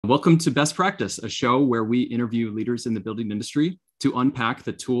Welcome to Best Practice, a show where we interview leaders in the building industry to unpack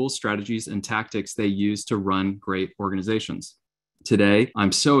the tools, strategies, and tactics they use to run great organizations. Today,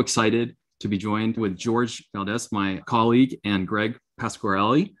 I'm so excited to be joined with George Valdez, my colleague, and Gregg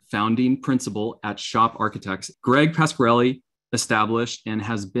Pasquarelli, founding principal at SHoP Architects. Gregg Pasquarelli established and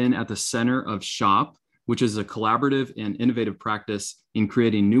has been at the center of SHoP, which is a collaborative and innovative practice in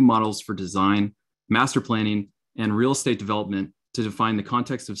creating new models for design, master planning, and real estate development to define the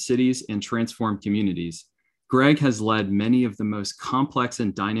context of cities and transform communities. Gregg has led many of the most complex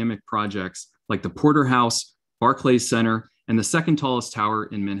and dynamic projects like the Porter House, Barclays Center, and the second tallest tower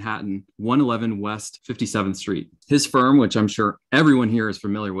in Manhattan, 111 West 57th Street. His firm, which I'm sure everyone here is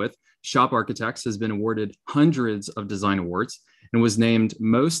familiar with, SHoP Architects, has been awarded hundreds of design awards and was named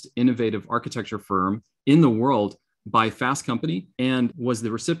most innovative architecture firm in the world by Fast Company and was the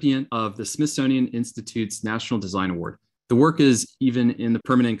recipient of the Smithsonian Institute's National Design Award. The work is even in the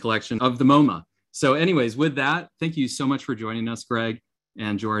permanent collection of the MoMA. So anyways, with that, thank you so much for joining us, Gregg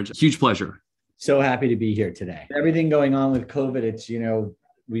and George. Huge pleasure. So happy to be here today. Everything going on with COVID, it's,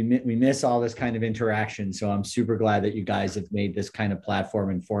 we miss all this kind of interaction. So I'm super glad that you guys have made this kind of platform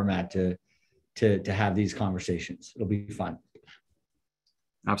and format to have these conversations. It'll be fun.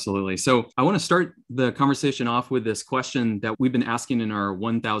 Absolutely. So I want to start the conversation off with this question that we've been asking in our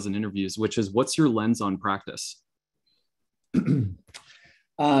 1,000 interviews, which is, what's your lens on practice?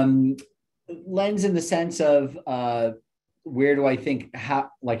 Lens in the sense of where do I think, how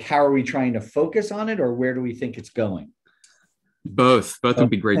are we trying to focus on it, or where do we think it's going? Both would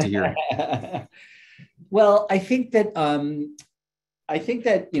be great to hear. Well, I think that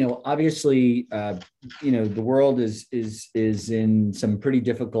obviously the world is in some pretty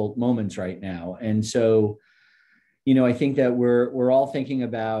difficult moments right now, and so I think that we're all thinking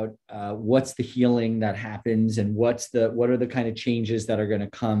about what's the healing that happens, and what are the kind of changes that are going to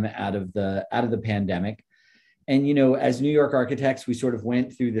come out of the pandemic. And as New York architects, we sort of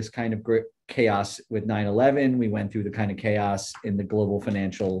went through this kind of chaos with 9/11. We went through the kind of chaos in the global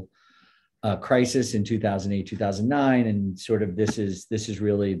financial crisis in 2008, 2009, and sort of this is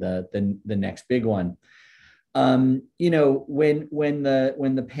really the next big one. When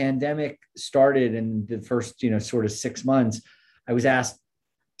the pandemic started in the first, sort of 6 months, I was asked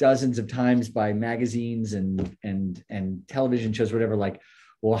dozens of times by magazines and television shows, whatever, like,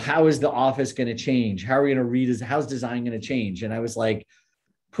 well, how is the office going to change? How are we going to how's design going to change? And I was like,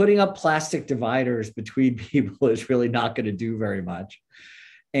 putting up plastic dividers between people is really not going to do very much.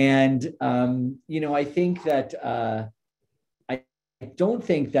 And, I think that, I don't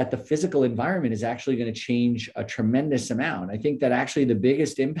think that the physical environment is actually going to change a tremendous amount. I think that actually the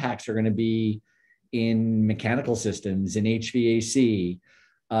biggest impacts are going to be in mechanical systems, in HVAC.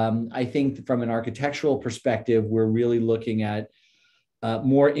 I think from an architectural perspective, we're really looking at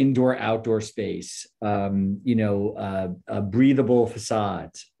more indoor-outdoor space, breathable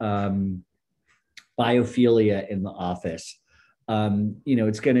facades, biophilia in the office.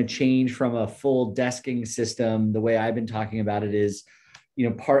 It's going to change from a full desking system. The way I've been talking about it is,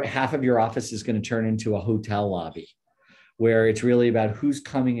 half of your office is going to turn into a hotel lobby, where it's really about who's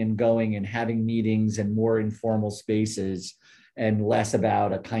coming and going and having meetings and more informal spaces, and less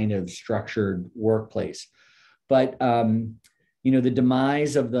about a kind of structured workplace. But the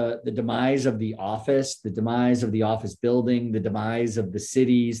demise of the office, the demise of the office building, the demise of the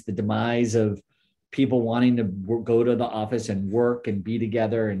cities, the demise of people wanting to go to the office and work and be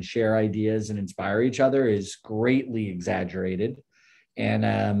together and share ideas and inspire each other is greatly exaggerated.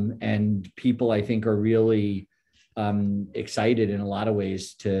 And people, I think, are really excited in a lot of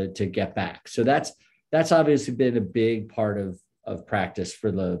ways to get back. So that's obviously been a big part of practice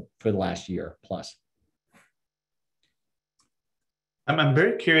for the last year plus. I'm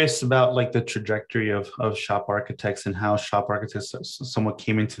very curious about like the trajectory of SHoP Architects and how SHoP Architects somewhat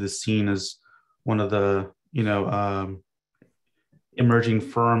came into the scene as one of the emerging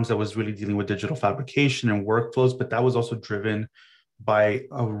firms that was really dealing with digital fabrication and workflows, but that was also driven by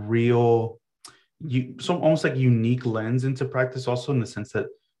a real, almost like unique lens into practice, also in the sense that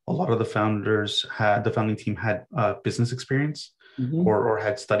a lot of the founding team had business experience, mm-hmm. or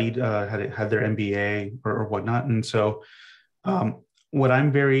had studied, had their MBA or whatnot. And so what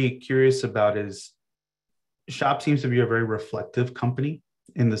I'm very curious about is SHoP seems to be a very reflective company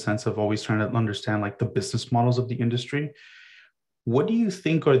in the sense of always trying to understand like the business models of the industry. What do you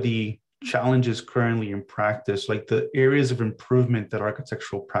think are the challenges currently in practice, like the areas of improvement that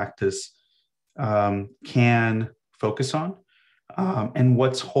architectural practice can focus on, and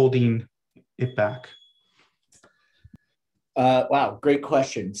what's holding it back? Wow, great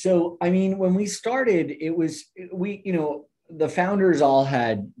question. So, I mean, when we started, the founders all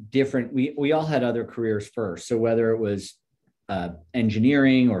had different, we all had other careers first. So whether it was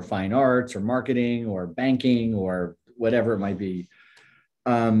engineering or fine arts or marketing or banking or whatever it might be,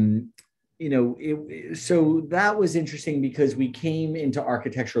 so that was interesting because we came into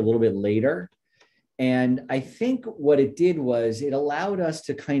architecture a little bit later. And I think what it did was it allowed us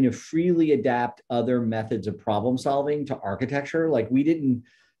to kind of freely adapt other methods of problem solving to architecture. Like we didn't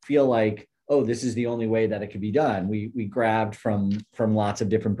feel like, oh, this is the only way that it could be done. We grabbed from lots of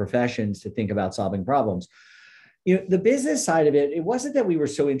different professions to think about solving problems. The business side of it, it wasn't that we were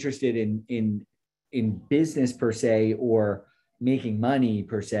so interested in business per se or making money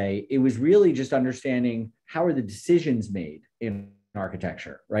per se. It was really just understanding how are the decisions made in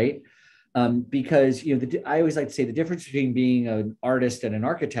architecture, right? Because I always like to say the difference between being an artist and an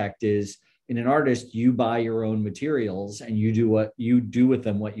architect is, in an artist, you buy your own materials and you do what you do with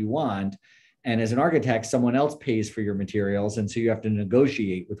them what you want. And as an architect, someone else pays for your materials, and so you have to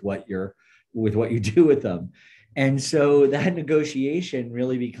negotiate with what you do with them. And so that negotiation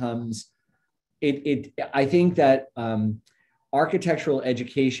really becomes it. I think that architectural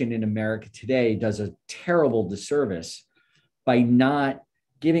education in America today does a terrible disservice by not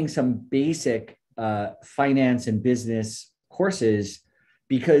giving some basic finance and business courses,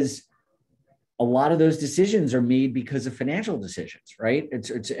 because a lot of those decisions are made because of financial decisions, right?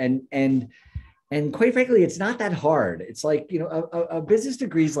 And quite frankly, it's not that hard. It's like, a business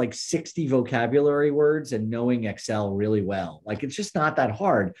degree is like 60 vocabulary words and knowing Excel really well. Like, it's just not that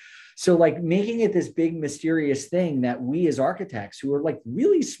hard. So like making it this big mysterious thing that we as architects, who are like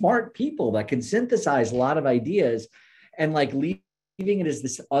really smart people that can synthesize a lot of ideas, and like leaving it as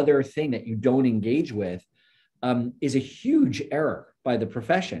this other thing that you don't engage with, is a huge error by the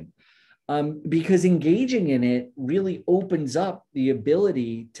profession. Because engaging in it really opens up the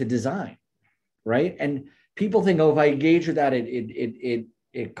ability to design, right? And people think, oh, if I engage with that,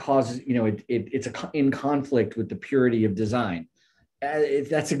 it causes, it's in conflict with the purity of design.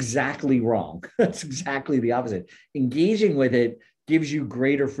 That's exactly wrong. That's exactly the opposite. Engaging with it gives you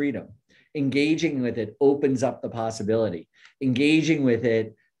greater freedom. Engaging with it opens up the possibility. Engaging with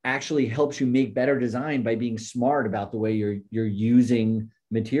it actually helps you make better design by being smart about the way you're using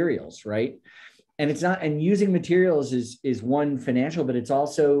materials, right? And using materials is one, financial, but it's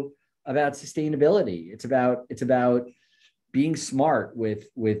also about sustainability. It's about being smart with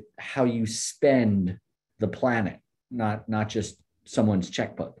how you spend the planet, not just someone's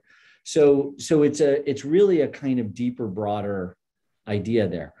checkbook. So it's really a kind of deeper, broader idea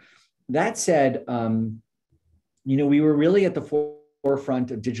there. That said, we were really at the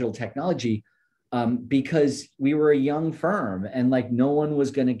forefront of digital technology because we were a young firm, and like no one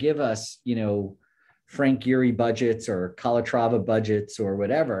was going to give us, Frank Gehry budgets or Calatrava budgets or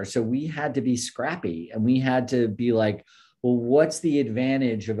whatever. So we had to be scrappy, and we had to be like, well, what's the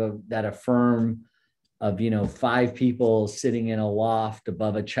advantage that a firm of 5 people sitting in a loft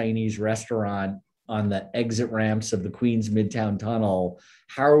above a Chinese restaurant on the exit ramps of the Queens Midtown Tunnel,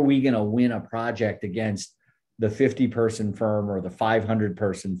 how are we going to win a project against the 50-person firm or the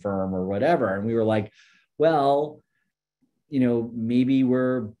 500-person firm or whatever? And we were like, well, maybe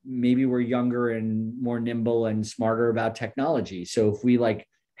we're younger and more nimble and smarter about technology. So if we like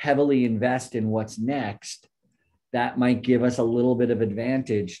heavily invest in what's next, that might give us a little bit of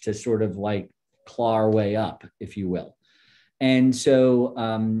advantage to sort of like claw our way up, if you will. And so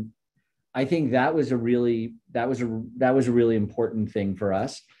I think that was a really important thing for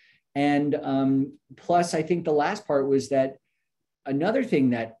us. And plus, I think the last part was that another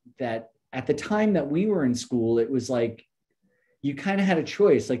thing that at the time that we were in school, it was like you kind of had a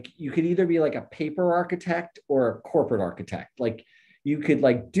choice. Like you could either be like a paper architect or a corporate architect. Like you could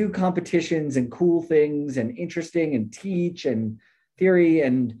like do competitions and cool things and interesting and teach and theory,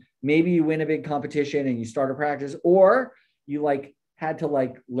 and maybe you win a big competition and you start a practice, or you like had to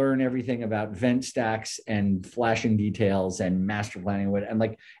like learn everything about vent stacks and flashing details and master planning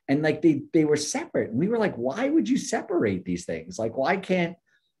and they were separate. And we were like, why would you separate these things? Like, why can't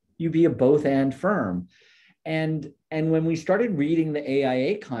you be a both and firm? And when we started reading the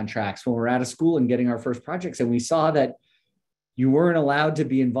AIA contracts when we were out of school and getting our first projects, and we saw that you weren't allowed to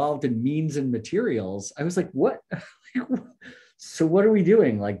be involved in means and materials, I was like, what? So what are we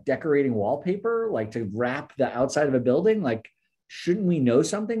doing? Like decorating wallpaper, like to wrap the outside of a building? Like, shouldn't we know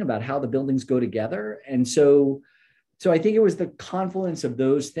something about how the buildings go together? And so I think it was the confluence of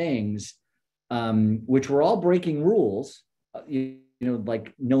those things, which were all breaking rules,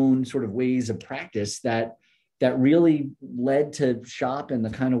 like known sort of ways of practice that really led to SHoP and the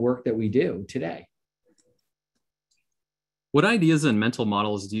kind of work that we do today. What ideas and mental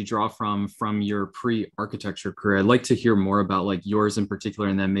models do you draw from your pre-architecture career? I'd like to hear more about like yours in particular,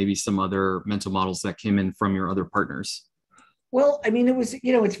 and then maybe some other mental models that came in from your other partners. Well, I mean, it was,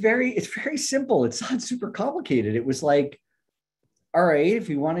 it's very simple. It's not super complicated. It was like, all right, if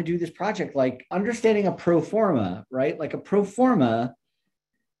we want to do this project, like understanding a pro forma, right? Like a pro forma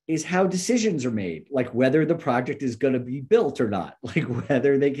is how decisions are made, like whether the project is going to be built or not, like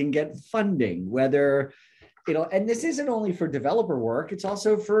whether they can get funding, whether, and this isn't only for developer work, it's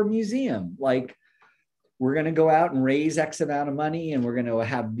also for a museum. Like we're going to go out and raise X amount of money and we're going to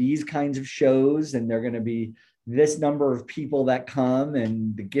have these kinds of shows and they're going to be this number of people that come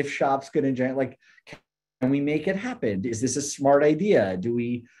and the gift shop's going to generate, like, can we make it happen? Is this a smart idea? Do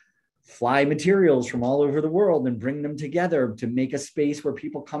we fly materials from all over the world and bring them together to make a space where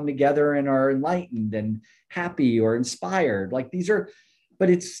people come together and are enlightened and happy or inspired? Like these are, but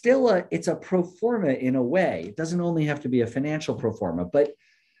it's still it's a pro forma in a way. It doesn't only have to be a financial pro forma, but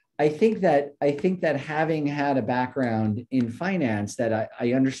I think that having had a background in finance, that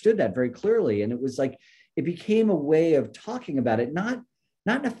I understood that very clearly. And it was like, it became a way of talking about it, not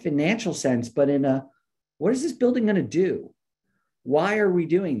in a financial sense, but in a, what is this building going to do? Why are we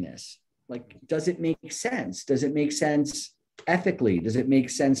doing this? Like, does it make sense? Does it make sense ethically? Does it make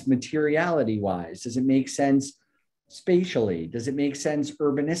sense materiality wise? Does it make sense spatially? Does it make sense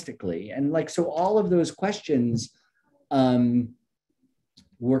urbanistically? And like, so all of those questions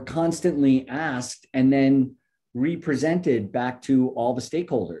were constantly asked and then represented back to all the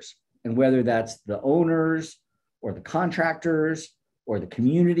stakeholders. And whether that's the owners or the contractors or the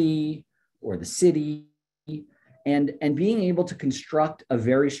community or the city, and being able to construct a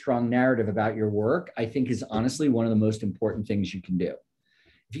very strong narrative about your work, I think is honestly one of the most important things you can do.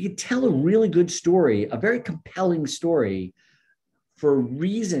 If you could tell a really good story, a very compelling story for a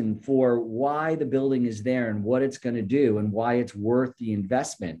reason for why the building is there and what it's going to do and why it's worth the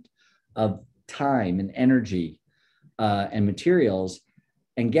investment of time and energy and materials,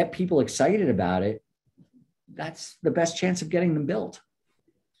 and get people excited about it, that's the best chance of getting them built.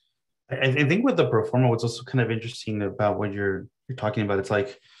 I think with the pro forma, what's also kind of interesting about what you're talking about, it's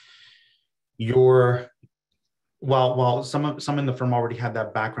like while some in the firm already had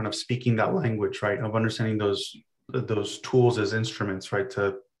that background of speaking that language, right, of understanding those tools as instruments, right,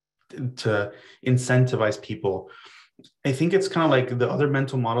 to incentivize people. I think it's kind of like the other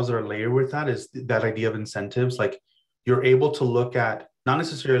mental models that are layered with that is that idea of incentives. Like you're able to look at not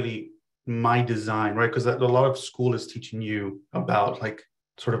necessarily my design, right, because a lot of school is teaching you about like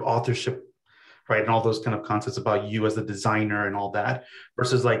sort of authorship, right, and all those kind of concepts about you as the designer and all that,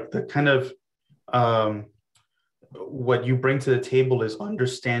 versus like the kind of what you bring to the table is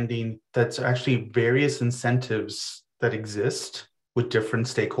understanding that's actually various incentives that exist with different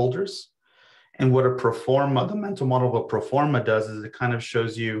stakeholders. And what a pro forma, the mental model of a pro forma does is it kind of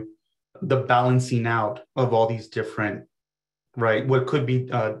shows you the balancing out of all these different, right, what could be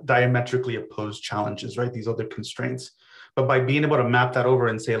diametrically opposed challenges, right, these other constraints. But by being able to map that over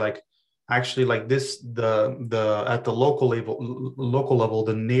and say, like, actually, like this, the at the local level,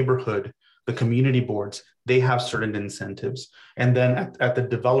 the neighborhood, the community boards, they have certain incentives, and then at the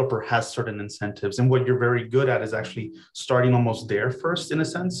developer has certain incentives. And what you're very good at is actually starting almost there first, in a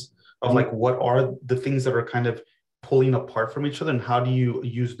sense of like, what are the things that are kind of pulling apart from each other, and how do you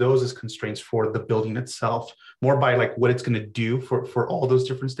use those as constraints for the building itself, more by like what it's going to do for all those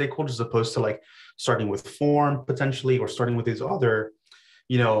different stakeholders, as opposed to like starting with form potentially, or starting with these other,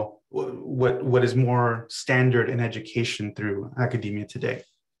 what is more standard in education through academia today.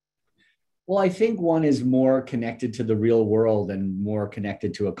 Well, I think one is more connected to the real world and more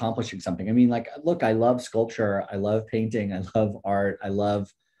connected to accomplishing something. I mean, like, look, I love sculpture, I love painting, I love art, I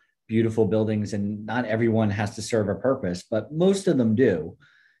love beautiful buildings, and not everyone has to serve a purpose, but most of them do.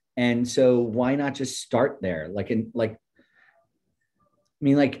 And so why not just start there?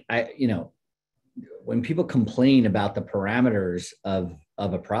 When people complain about the parameters of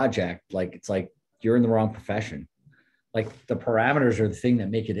a project, like, it's like, you're in the wrong profession. Like, the parameters are the thing that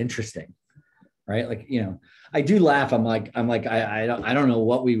make it interesting, right? Like, I do laugh. I don't know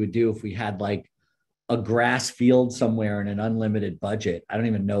what we would do if we had like a grass field somewhere in an unlimited budget. I don't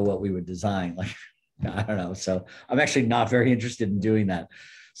even know what we would design. Like, I don't know. So I'm actually not very interested in doing that.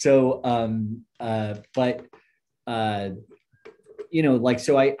 So, so I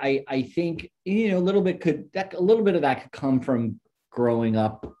think, a little bit of that could come from growing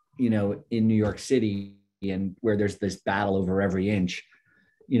up, in New York City, and where there's this battle over every inch.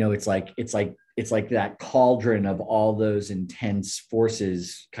 It's like that cauldron of all those intense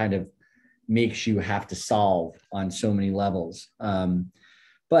forces kind of makes you have to solve on so many levels.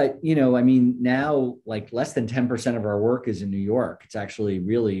 But, you know, I mean, now like less than 10% of our work is in New York. It's actually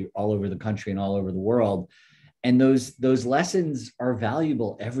really all over the country and all over the world. And those lessons are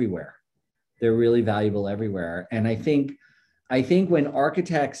valuable everywhere. They're really valuable everywhere. And I think when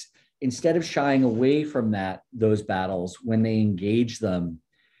architects, instead of shying away from those battles, when they engage them,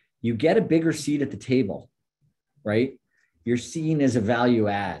 you get a bigger seat at the table, right? You're seen as a value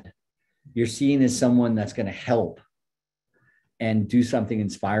add. You're seen as someone that's going to help and do something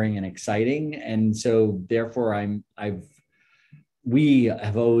inspiring and exciting. And so therefore we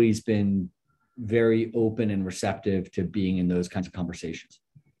have always been very open and receptive to being in those kinds of conversations.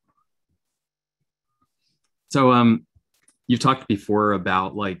 So you've talked before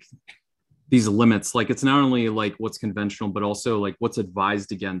about like these limits, like it's not only like what's conventional, but also like what's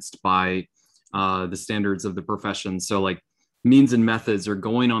advised against by the standards of the profession. So like means and methods are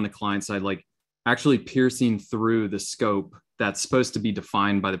going on the client side, like actually piercing through the scope that's supposed to be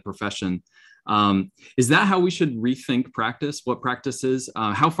defined by the profession. Is that how we should rethink practice? What practice is?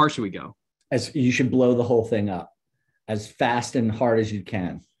 How far should we go? As you should blow the whole thing up as fast and hard as you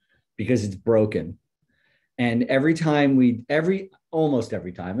can, because it's broken. And almost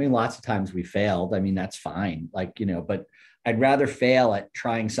every time, I mean, lots of times we failed. I mean, that's fine. Like, you know, but I'd rather fail at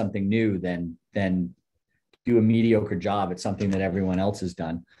trying something new than do a mediocre job at something that everyone else has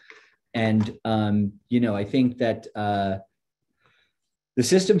done. And, you know, I think that the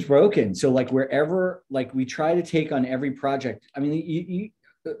system's broken. So like wherever, like we try to take on every project. I mean,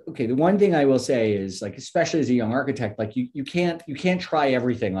 okay, the one thing I will say is like, especially as a young architect, like you can't try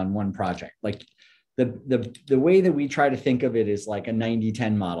everything on one project. Like the way that we try to think of it is like a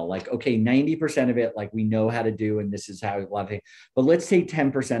 90-10 model. Like, okay, 90% of it, like we know how to do, and this is how a lot of things, but let's take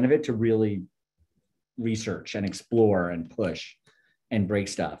 10% of it to really research and explore and push and break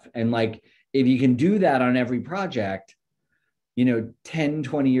stuff. And like, if you can do that on every project, you know, 10,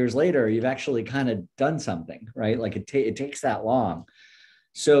 20 years later, you've actually kind of done something, right? Like it takes that long.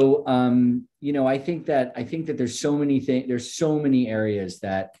 So, you know, I think that there's so many things, there's so many areas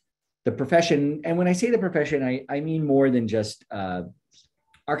that the profession, and when I say the profession, I mean more than just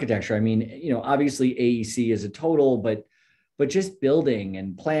architecture. I mean, you know, obviously AEC is a total, but just building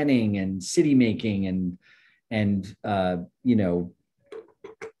and planning and city making and you know,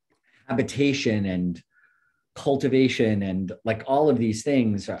 habitation and cultivation and like all of these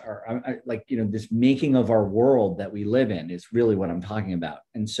things are like, you know, this making of our world that we live in is really what I'm talking about.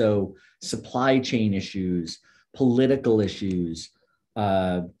 And so supply chain issues, political issues,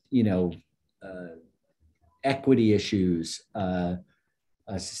 you know, equity issues,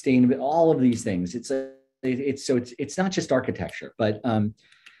 sustainability, all of these things. It's not just architecture, but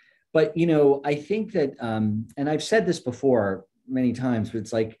you know, I think that, and I've said this before many times, but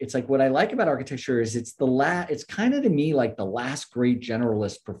it's like what I like about architecture is it's kind of to me like the last great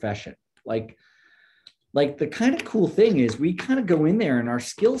generalist profession. Like the kind of cool thing is we kind of go in there and our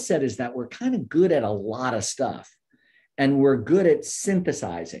skill set is that we're kind of good at a lot of stuff and we're good at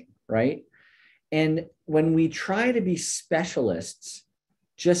synthesizing, right? And when we try to be specialists,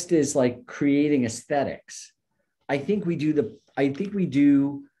 just as like creating aesthetics, I think we do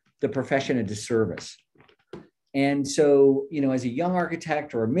the profession a disservice. And so, you know, as a young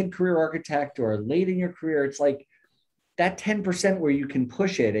architect or a mid-career architect or late in your career, it's like that 10% where you can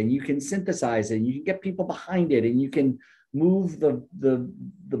push it and you can synthesize it and you can get people behind it and you can move the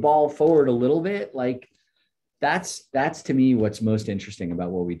ball forward a little bit. Like that's to me what's most interesting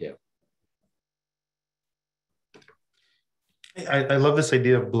about what we do. I love this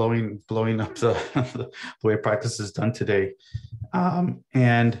idea of blowing up the way practice is done today.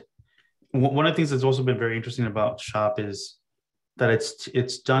 And one of the things that's also been very interesting about SHoP is that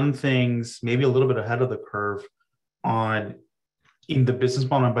it's done things maybe a little bit ahead of the curve in the business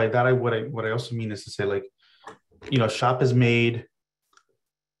model. And by that, what I also mean is to say, like, you know, SHoP has made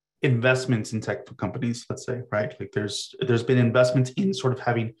investments in tech companies, let's say, right? Like there's been investments in sort of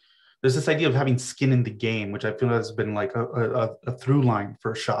there's this idea of having skin in the game, which I feel has been like a through line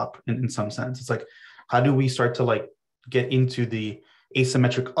for SHoP in some sense. It's like, how do we start to like get into the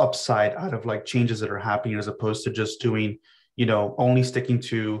asymmetric upside out of like changes that are happening as opposed to just doing, you know, only sticking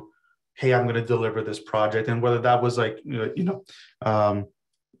to, hey, I'm going to deliver this project. And whether that was like, I don't know,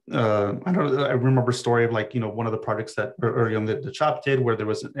 I remember a story of like, you know, one of the projects that early on the SHoP did where there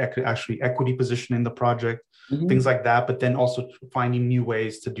was actually equity position in the project, things like that, but then also finding new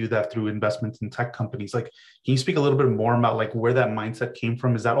ways to do that through investments in tech companies. Like, can you speak a little bit more about like where that mindset came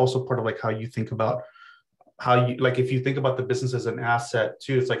from? Is that also part of like how you think about how you, like, if you think about the business as an asset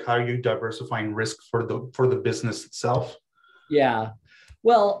too, it's like, how are you diversifying risk for the business itself? Yeah.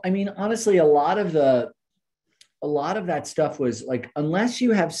 Well, I mean, honestly, a lot of the a lot of that stuff was like, unless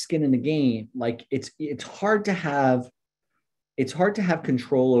you have skin in the game, like it's hard to have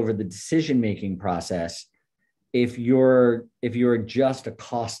control over the decision-making process if you're just a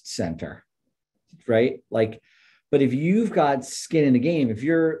cost center, right? Like, but if you've got skin in the game, if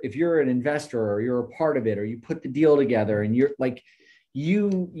you're an investor or you're a part of it, or you put the deal together and you're like,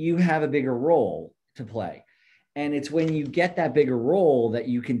 you have a bigger role to play. And it's when you get that bigger role that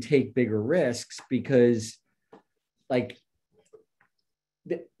you can take bigger risks, because like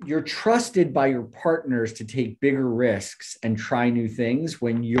you're trusted by your partners to take bigger risks and try new things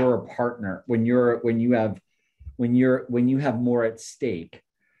when you're a partner, when you have more at stake,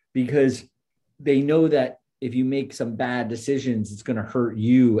 because they know that if you make some bad decisions, it's going to hurt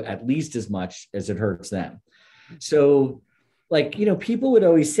you at least as much as it hurts them. So like, people would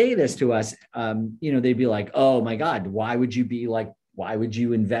always say this to us, they'd be like, oh my God, why would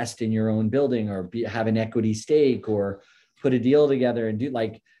you invest in your own building or have an equity stake or put a deal together and do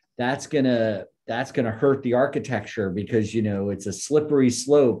like, that's going to hurt the architecture because, it's a slippery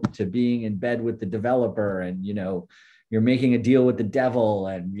slope to being in bed with the developer and, you're making a deal with the devil.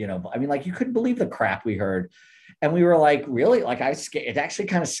 And, like you couldn't believe the crap we heard. And we were like, really? Like it actually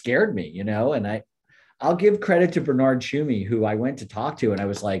kind of scared me, and I'll give credit to Bernard Schumi, who I went to talk to. And I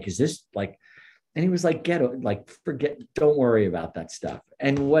was like, is this like, and he was like, don't worry about that stuff.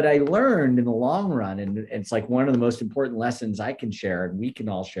 And what I learned in the long run, and it's like one of the most important lessons I can share and we can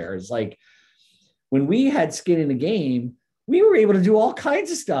all share, is like, when we had skin in the game, we were able to do all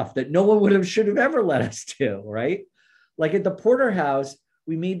kinds of stuff that no one should have ever let us do, right? Like at the Porter House,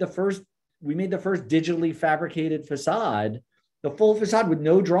 we made the first digitally fabricated facade, the full facade with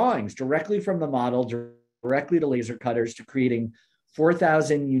no drawings, directly from the model, directly to laser cutters, to creating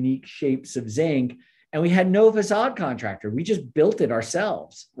 4,000 unique shapes of zinc. And we had no facade contractor. We just built it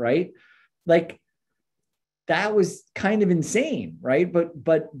ourselves, right? Like that was kind of insane, right?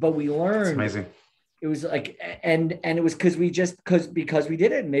 But we learned. That's amazing. It was like, and it was because we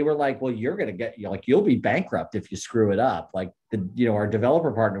did it. And they were like, well, you'll be bankrupt if you screw it up. Like our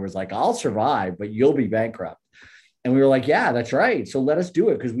developer partner was like, I'll survive, but you'll be bankrupt. And we were like, yeah, that's right. So let us do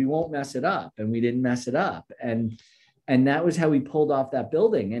it because we won't mess it up. And we didn't mess it up. And that was how we pulled off that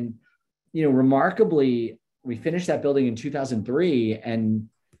building. And, remarkably, we finished that building in 2003. And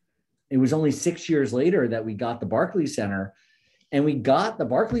it was only 6 years later that we got the Barclays Center. And we got the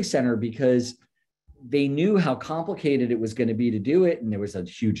Barclays Center because they knew how complicated it was going to be to do it. And there was a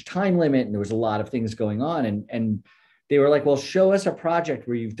huge time limit and there was a lot of things going on. And they were like, well, show us a project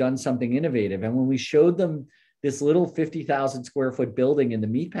where you've done something innovative. And when we showed them this little 50,000 square foot building in the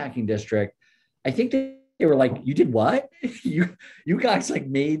meatpacking district, I think they were like, you did what? you guys like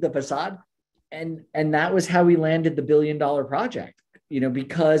made the facade. And that was how we landed the $1 billion project,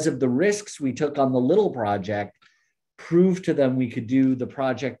 because of the risks we took on the little project, proved to them we could do the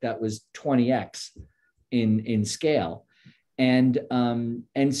project that was 20x in scale. And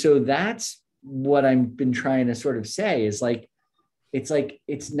so that's what I've been trying to sort of say is like,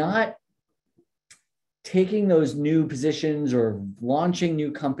 it's not taking those new positions or launching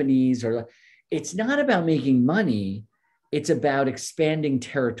new companies, or it's not about making money. It's about expanding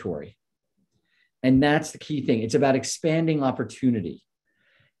territory. And that's the key thing. It's about expanding opportunity.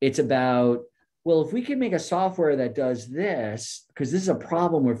 It's about, well, if we can make a software that does this, because this is a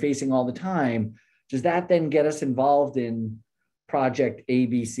problem we're facing all the time, does that then get us involved in project A,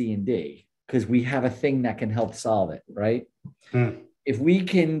 B, C, and D? Because we have a thing that can help solve it, right? If we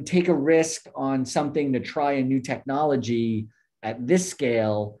can take a risk on something to try a new technology at this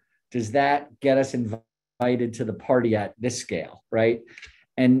scale, does that get us invited to the party at this scale, right?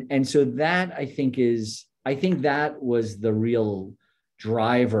 And so that I think that was the real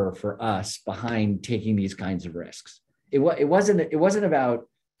driver for us behind taking these kinds of risks. It wasn't about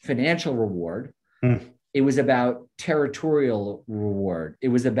financial reward. It was about territorial reward. It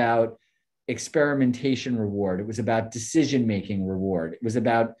was about experimentation reward. It was about decision-making reward. It was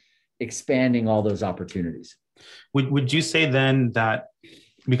about expanding all those opportunities. Would you say then that,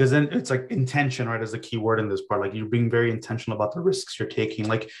 because then it's like intention, right, as the key word in this part, like you're being very intentional about the risks you're taking,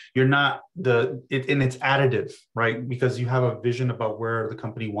 like you're not and it's additive, right? Because you have a vision about where the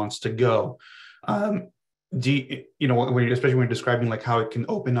company wants to go. Do you, especially when you're describing like how it can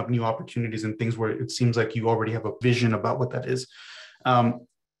open up new opportunities and things where it seems like you already have a vision about what that is.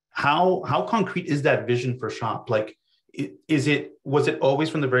 How concrete is that vision for SHoP? Like, was it always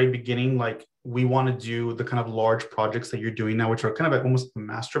from the very beginning, like we want to do the kind of large projects that you're doing now, which are kind of at almost the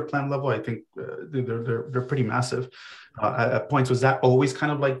master plan level? I think they're pretty massive at points. Was that always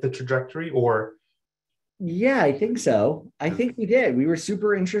kind of like the trajectory, or Yeah, I think so. I think we did. We were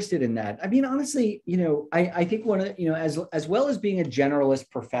super interested in that. I mean, honestly, I think one of, as well as being a generalist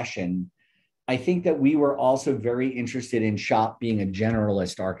profession, I think that we were also very interested in SHoP being a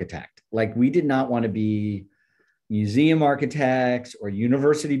generalist architect. Like we did not want to be museum architects or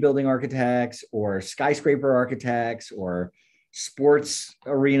university building architects or skyscraper architects or sports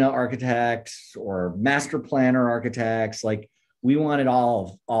arena architects or master planner architects. Like we wanted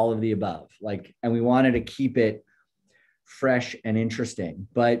all of the above, like, and we wanted to keep it fresh and interesting.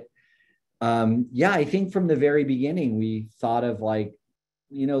 But yeah, I think from the very beginning we thought of like,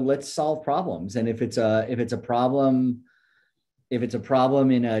 let's solve problems. And if it's a problem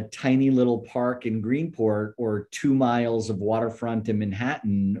in a tiny little park in Greenport or 2 miles of waterfront in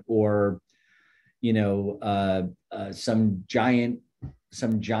Manhattan, or some giant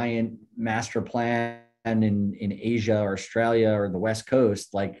master plan in Asia or Australia or the West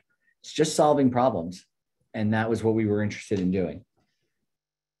Coast, like it's just solving problems. And that was what we were interested in doing.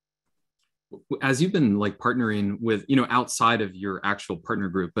 As you've been like partnering with, outside of your actual partner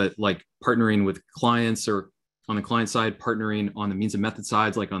group, but like partnering with clients, or on the client side, partnering on the means and method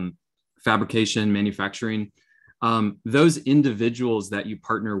sides, like on fabrication, manufacturing, those individuals that you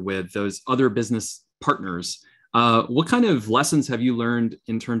partner with, those other business partners, what kind of lessons have you learned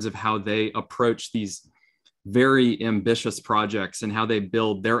in terms of how they approach these very ambitious projects and how they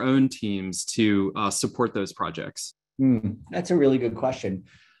build their own teams to support those projects? That's a really good question.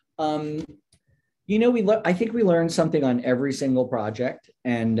 I think we learned something on every single project.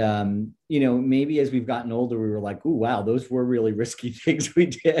 And, maybe as we've gotten older, we were like, "Ooh, wow, those were really risky things we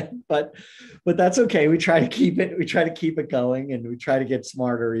did," but that's okay. We try to keep it going, and we try to get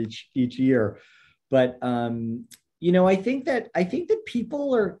smarter each year. But, I think that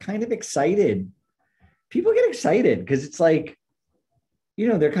people are kind of excited. People get excited because it's like,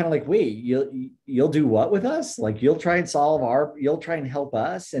 they're kind of like, wait, you'll do what with us? Like you'll try and help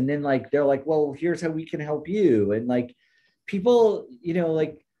us. And then like, they're like, well, here's how we can help you. And like people,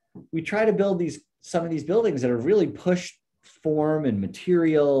 like we try to build some of these buildings that are really pushed form and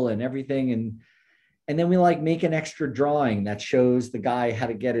material and everything. And then we like make an extra drawing that shows the guy how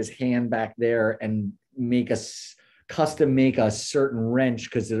to get his hand back there and custom make a certain wrench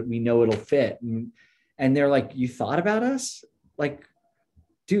because we know it'll fit. And they're like, you thought about us? Like,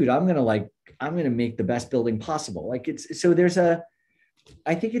 dude, I'm going to make the best building possible. Like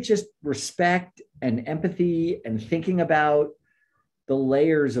I think it's just respect and empathy and thinking about the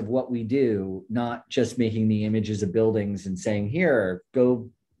layers of what we do, not just making the images of buildings and saying, here,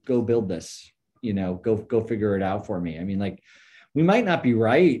 go build this, go figure it out for me. I mean, like we might not be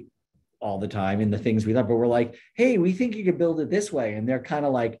right all the time in the things we love, but we're like, hey, we think you could build it this way. And they're kind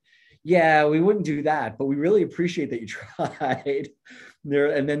of like, yeah, we wouldn't do that, but we really appreciate that you tried.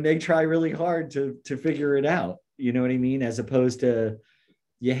 And then they try really hard to figure it out. You know what I mean? As opposed to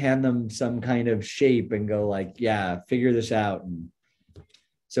you hand them some kind of shape and go like, yeah, figure this out. And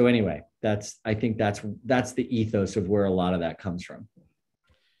so anyway, I think that's the ethos of where a lot of that comes from.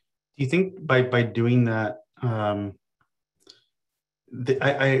 Do you think by doing that,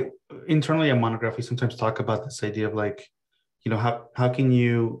 I internally at Monograph, we sometimes talk about this idea of like, how can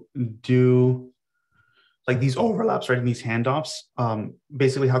you do like these overlaps, right? And these handoffs,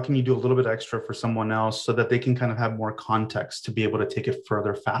 basically, how can you do a little bit extra for someone else so that they can kind of have more context to be able to take it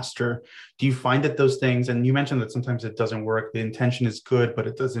further faster? Do you find that those things, and you mentioned that sometimes it doesn't work, the intention is good, but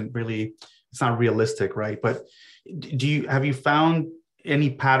it's not realistic, right? But have you found any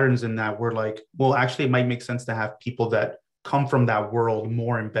patterns in that where like, well, actually it might make sense to have people that come from that world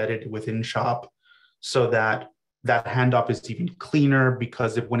more embedded within SHoP so that handoff is even cleaner,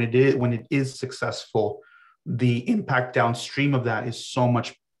 because when it is successful, the impact downstream of that is so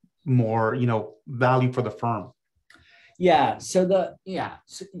much more, value for the firm? Yeah.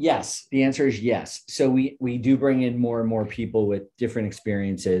 Yes. The answer is yes. So we do bring in more and more people with different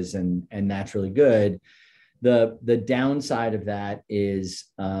experiences, and that's really good. The downside of that is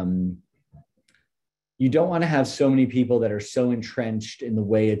you don't want to have so many people that are so entrenched in the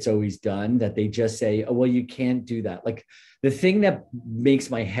way it's always done that they just say, oh, well, you can't do that. Like the thing that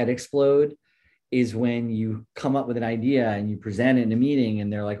makes my head explode is when you come up with an idea and you present it in a meeting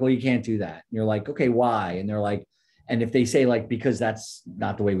and they're like, well, you can't do that. And you're like, okay, why? And they're like, and if they say like, because that's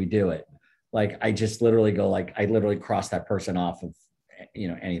not the way we do it, like, I just literally go like, I literally cross that person off of,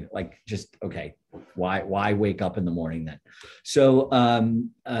 any, like, just, okay, why wake up in the morning then? So,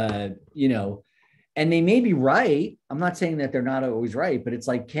 and they may be right. I'm not saying that they're not always right, but it's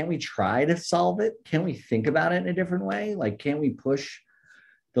like, can't we try to solve it? Can we think about it in a different way? Like, can't we push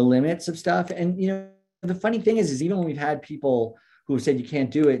the limits of stuff? And, the funny thing is even when we've had people who have said you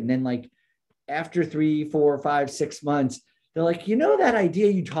can't do it, and then like after 3, 4, 5, 6 months, they're like, that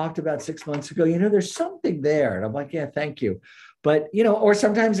idea you talked about 6 months ago, there's something there. And I'm like, yeah, thank you. But, or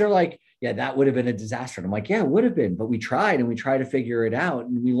sometimes they're like, yeah, that would have been a disaster. And I'm like, yeah, it would have been, but we tried and we tried to figure it out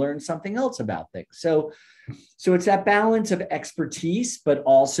and we learned something else about things. So it's that balance of expertise, but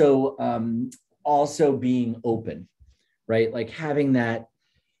also being open, right? Like having that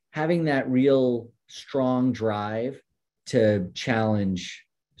real strong drive to challenge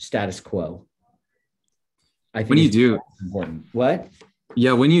status quo. I think when you do important. What?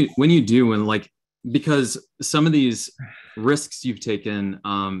 Yeah, when like, because some of these risks you've taken,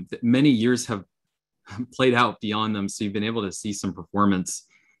 many years have played out beyond them, so you've been able to see some performance.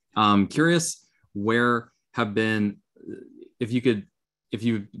 Curious, where have been, if you'd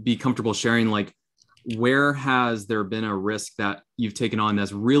be comfortable sharing, like, where has there been a risk that you've taken on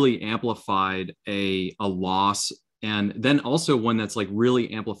that's really amplified a loss, and then also one that's like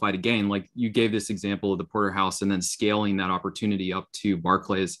really amplified a gain? Like you gave this example of the Porterhouse and then scaling that opportunity up to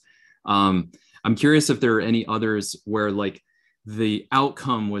Barclays. I'm curious if there are any others where like the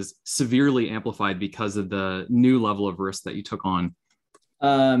outcome was severely amplified because of the new level of risk that you took on.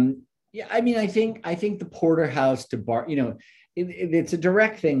 Yeah, I mean, I think the Porterhouse to it's a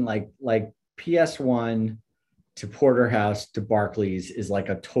direct thing. Like PS1 to Porterhouse to Barclays is like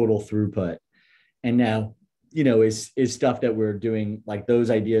a total throughput, and now is stuff that we're doing. Like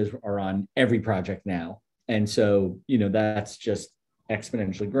those ideas are on every project now, and so that's just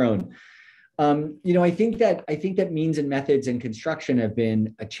exponentially grown. I think that means and methods and construction have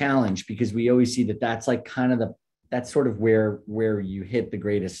been a challenge because we always see that that's like kind of that's sort of where you hit the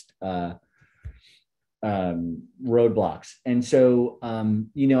greatest roadblocks. And so,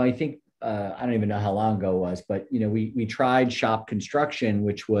 I think, I don't even know how long ago it was, but, we tried SHoP construction,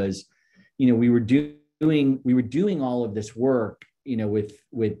 which was, we were doing all of this work,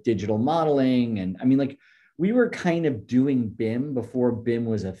 with digital modeling. And I mean, like we were kind of doing BIM before BIM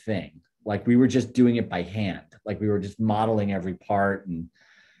was a thing. Like we were just doing it by hand. Like we were just modeling every part.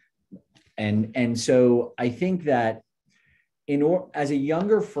 And so I think that as a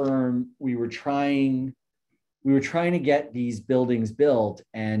younger firm, we were trying to get these buildings built,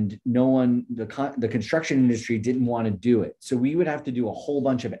 and the construction industry didn't want to do it. So we would have to do a whole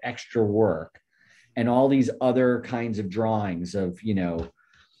bunch of extra work and all these other kinds of drawings of,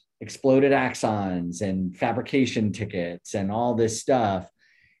 exploded axons and fabrication tickets and all this stuff.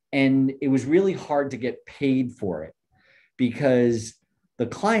 And it was really hard to get paid for it because the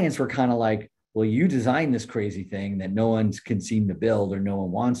clients were kind of like, well, you designed this crazy thing that no one can seem to build or no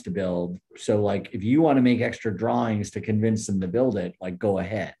one wants to build. So like, if you want to make extra drawings to convince them to build it, like go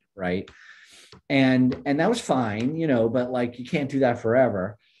ahead. Right. And that was fine, but like, you can't do that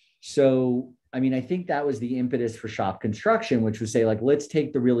forever. So, I mean, I think that was the impetus for SHoP construction, which was say like, let's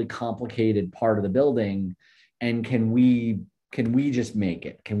take the really complicated part of the building and can we just make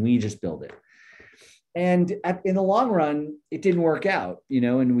it? Can we just build it? And in the long run, it didn't work out,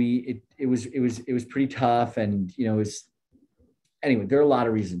 and it was pretty tough. And, anyway, there are a lot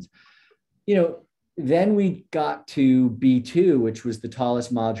of reasons, then we got to B2, which was the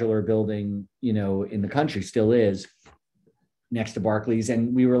tallest modular building, in the country, still is, next to Barclays.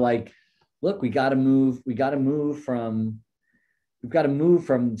 And we were like, look, we've got to move from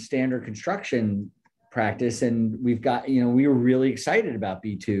standard construction practice. And we were really excited about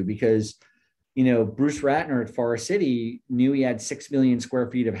B2 because, Bruce Ratner at Forest City knew he had 6 million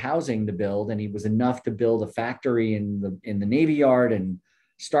square feet of housing to build, and he was enough to build a factory in the Navy Yard and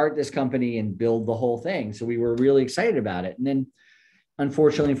start this company and build the whole thing. So we were really excited about it. And then,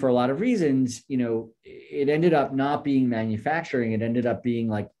 unfortunately, for a lot of reasons, it ended up not being manufacturing. It ended up being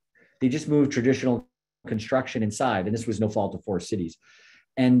like they just moved traditional construction inside, and this was no fault of Forest Cities.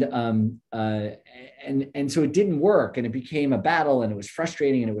 And so it didn't work, and it became a battle, and it was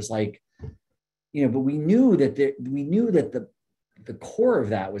frustrating, and it was like, but we knew that the core of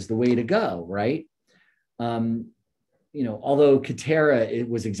that was the way to go, right? Although Katerra, it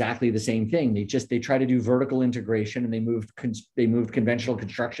was exactly the same thing. They tried to do vertical integration, and they moved conventional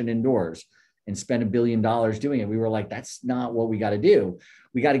construction indoors and spent $1 billion doing it. We were like, that's not what we got to do.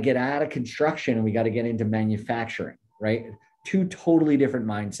 We got to get out of construction and we got to get into manufacturing, right? Two totally different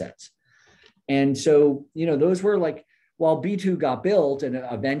mindsets. And so, those were like, while B2 got built and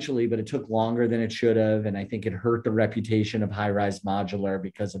eventually, but it took longer than it should have. And I think it hurt the reputation of high-rise modular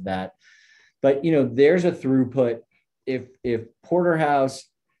because of that. But, there's a throughput. If Porterhouse,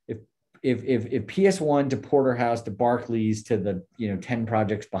 if PS1 to Porterhouse to Barclays to the, 10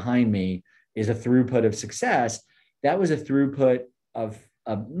 projects behind me is a throughput of success, that was a throughput of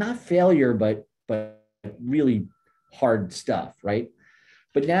not failure, but really hard stuff, right?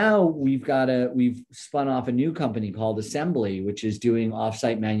 But now we've spun off a new company called Assembly, which is doing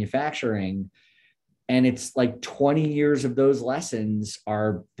offsite manufacturing. And it's like 20 years of those lessons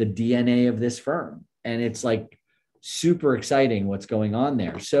are the DNA of this firm. And it's like super exciting what's going on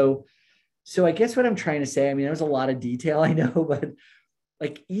there. So I guess what I'm trying to say, I mean, there's a lot of detail, I know, but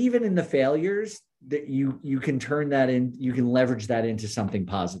like even in the failures, that you can turn that in, you can leverage that into something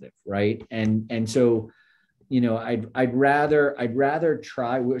positive, right? And so, you know, I'd rather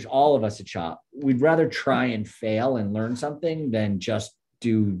try, which all of us at SHoP, we'd rather try and fail and learn something than just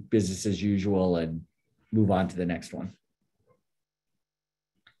do business as usual and move on to the next one.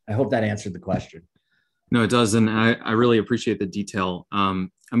 I hope that answered the question. No, it does. And I really appreciate the detail. I'm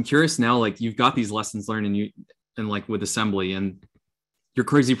curious now, like you've got these lessons learned and like with Assembly and your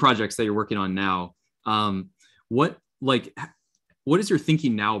crazy projects that you're working on now. What is your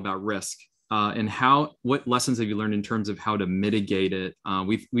thinking now about risk? And what lessons have you learned in terms of how to mitigate it?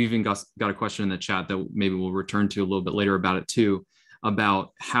 We've even got a question in the chat that maybe we'll return to a little bit later about it too,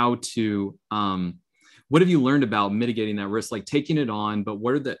 about how to, what have you learned about mitigating that risk, like taking it on, but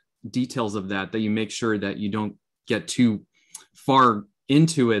what are the details of that you make sure that you don't get too far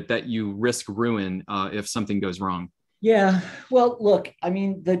into it, that you risk ruin if something goes wrong? Yeah, well, look, I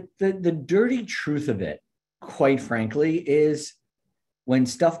mean, the dirty truth of it, quite frankly, is when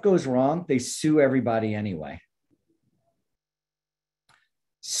stuff goes wrong, they sue everybody anyway.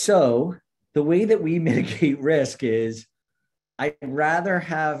 So the way that we mitigate risk is I'd rather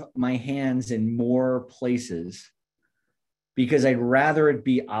have my hands in more places because I'd rather it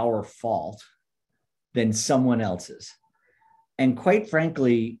be our fault than someone else's. And quite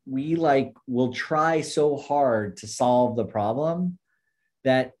frankly, we will try so hard to solve the problem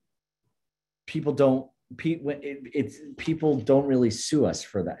that people don't really sue us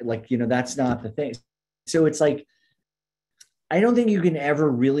for that. Like, you know, that's not the thing. So it's like, I don't think you can ever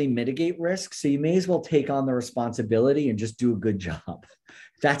really mitigate risk. So you may as well take on the responsibility and just do a good job.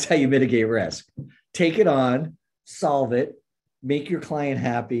 That's how you mitigate risk. Take it on, solve it, make your client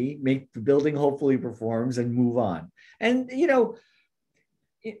happy, make the building hopefully performs, and move on. And, you know,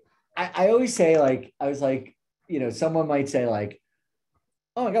 I always say, like, I was like, you know, someone might say like,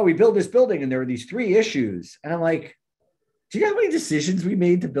 oh my God, we built this building and there were these 3 issues. And I'm like, do you know how many decisions we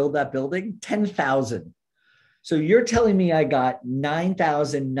made to build that building? 10,000. So you're telling me I got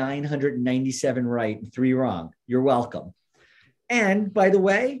 9,997 right and 3 wrong. You're welcome. And by the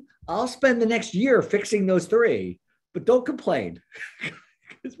way, I'll spend the next year fixing those 3, but don't complain.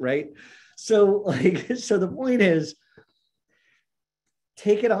 Right? So the point is,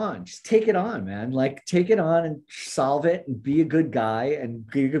 take it on. Just take it on, man. Like, take it on and solve it and be a good guy and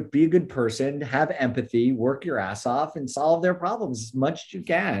be a good person, have empathy, work your ass off and solve their problems as much as you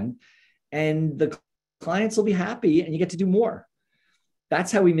can. And the clients will be happy and you get to do more.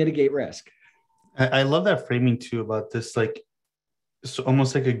 That's how we mitigate risk. I love that framing too about this, like, it's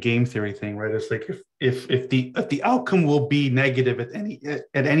almost like a game theory thing, right? It's like if the outcome will be negative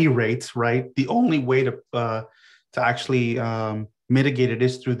at any rate, right? The only way to actually mitigate it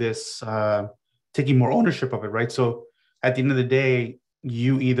is through this taking more ownership of it, right? So at the end of the day,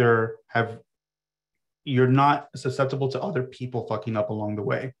 you're not susceptible to other people fucking up along the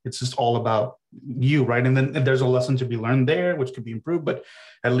way. It's just all about you, right? And then there's a lesson to be learned there, which could be improved, but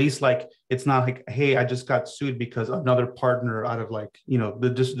at least, like, it's not like, hey, I just got sued because another partner out of, like, you know,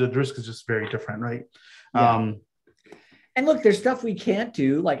 the risk is just very different, right? Yeah. And look, there's stuff we can't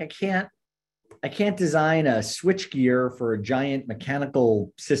do. Like, I can't design a switch gear for a giant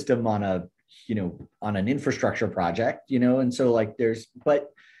mechanical system on an infrastructure project, you know? And so, like, but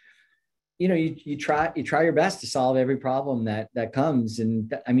you know, you try your best to solve every problem that comes.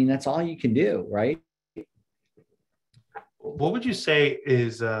 And I mean, that's all you can do, right? What would you say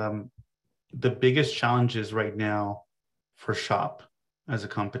is the biggest challenges right now for SHoP as a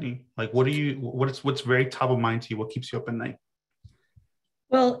company? Like, what's very top of mind to you? What keeps you up at night?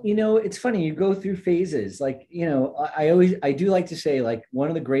 Well, you know, it's funny, you go through phases. Like, you know, I do like to say, like, one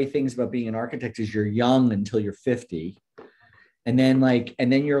of the great things about being an architect is you're young until you're 50. And then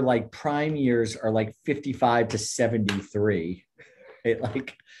your like prime years are like 55 to 73.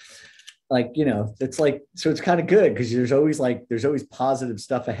 Right? Like, you know, it's like, so it's kind of good because there's always positive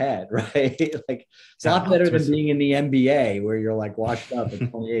stuff ahead, right? Like, it's a lot better than being in the NBA where you're like washed up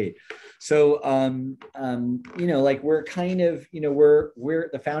at 28. So, you know, like, we're kind of, you know, we're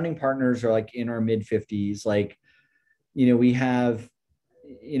the founding partners are like in our mid 50s. Like, you know, we have,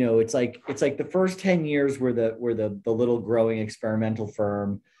 you know, it's like the first 10 years we're the little growing experimental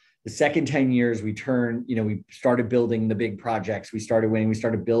firm. The second 10 years we started building the big projects. We started winning. We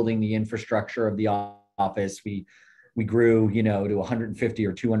started building the infrastructure of the office. We we grew, to 150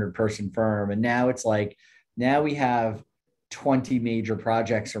 or 200 person firm. And now it's like, now we have 20 major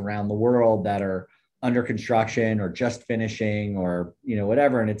projects around the world that are under construction or just finishing or,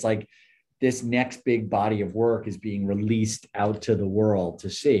 whatever. And it's like this next big body of work is being released out to the world to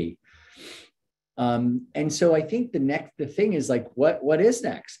see. And so I think the thing is like, what is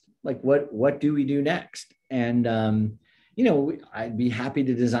next? Like, what do we do next? And, I'd be happy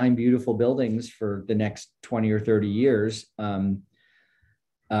to design beautiful buildings for the next 20 or 30 years. And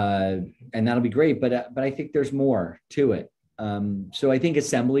that'll be great. But I think there's more to it. So I think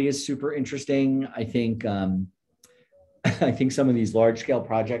assembly is super interesting. I think some of these large scale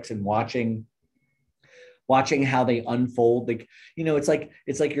projects and watching how they unfold, like,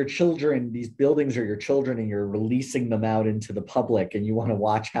 it's like your children, these buildings are your children, and you're releasing them out into the public, and you want to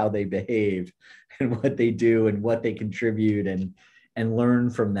watch how they behave and what they do and what they contribute and learn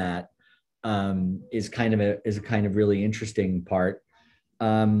from that, is kind of really interesting part.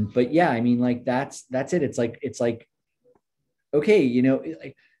 But yeah, I mean, like, that's it. It's like, okay,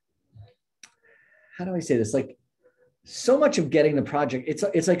 like, how do I say this? Like, so much of getting the project,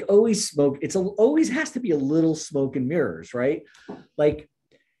 it's like always smoke. Always has to be a little smoke and mirrors, right? Like,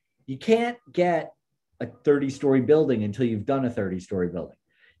 you can't get a 30-story building until you've done a 30-story building.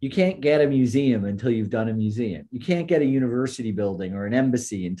 You can't get a museum until you've done a museum. You can't get a university building or an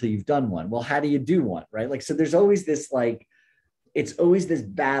embassy until you've done one. Well, how do you do one, right? Like, so there's always this, like, it's always this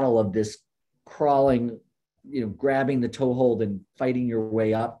battle of this crawling, grabbing the toehold and fighting your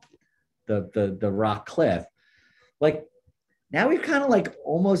way up the rock cliff. Like, now we've kind of like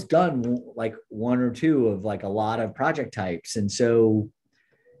almost done like one or two of like a lot of project types. And so,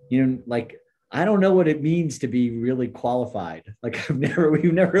 like, I don't know what it means to be really qualified. Like, we've never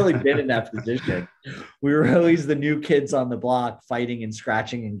really been in that position. We were always the new kids on the block fighting and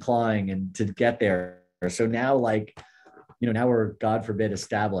scratching and clawing and to get there. So now, like, now we're, God forbid,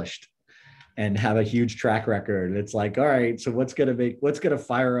 established and have a huge track record. It's like, all right, so what's going to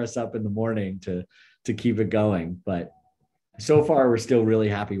fire us up in the morning to keep it going? But so far, we're still really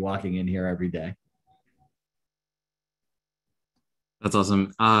happy walking in here every day. That's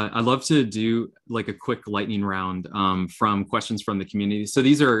awesome. I'd love to do like a quick lightning round from questions from the community. So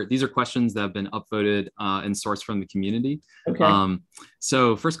these are questions that have been upvoted and sourced from the community. Okay.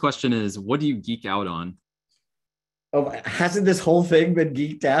 So first question is, what do you geek out on? Oh, hasn't this whole thing been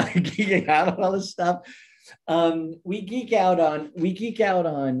geeking out on all this stuff? We geek out on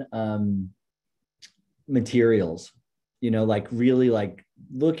materials, like really like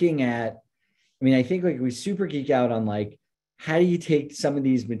looking at, I mean, I think like we super geek out on like, how do you take some of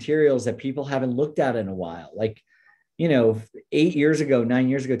these materials that people haven't looked at in a while? Like, 8 years ago, 9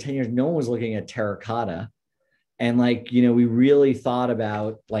 years ago, 10 years, no one was looking at terracotta. And like, we really thought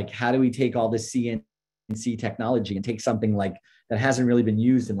about like, how do we take all this CNC technology and take something like that hasn't really been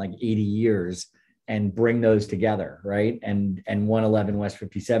used in like 80 years and bring those together, right? And 111 West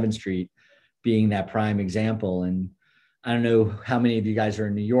 57th Street being that prime example. And I don't know how many of you guys are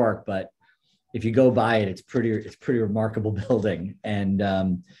in New York, but if you go by it, it's pretty remarkable building. And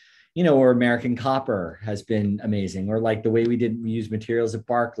or American Copper has been amazing, or like the way we use materials at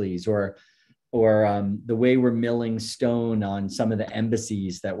Barclays, or the way we're milling stone on some of the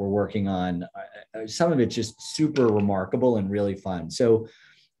embassies that we're working on. Some of it's just super remarkable and really fun. So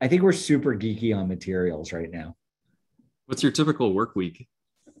I think we're super geeky on materials right now. What's your typical work week?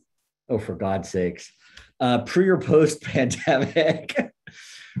 Oh, for God's sakes. Pre or post pandemic.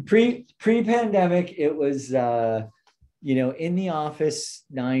 Pre-pandemic, it was, in the office,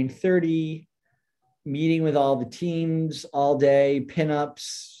 9:30, meeting with all the teams all day,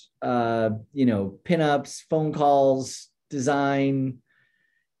 pinups, phone calls, design,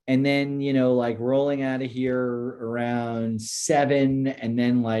 and then, like rolling out of here around 7, and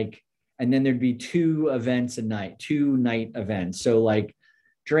then there'd be 2 night events. So like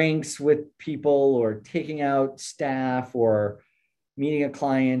drinks with people, or taking out staff, or meeting a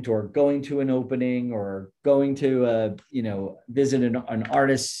client, or going to an opening, or going to visit an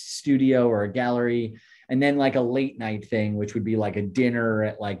artist's studio or a gallery. And then like a late night thing, which would be like a dinner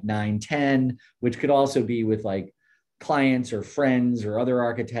at like 9-10, which could also be with like clients or friends or other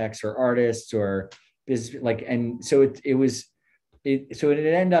architects or artists or business. Like, and so it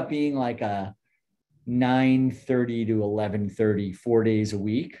ended up being like a 9:30 to 11:30, 4 days a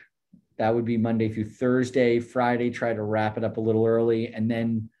week. That would be Monday through Thursday. Friday, try to wrap it up a little early, and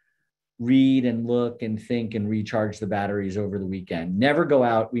then read and look and think and recharge the batteries over the weekend. Never go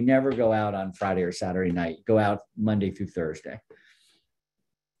out. We never go out on Friday or Saturday night. Go out Monday through Thursday.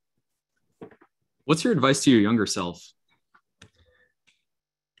 What's your advice to your younger self?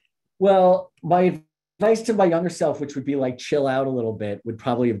 Well, my advice to my younger self, which would be like chill out a little bit, would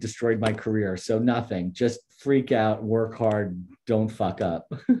probably have destroyed my career. So nothing, just freak out, work hard, don't fuck up.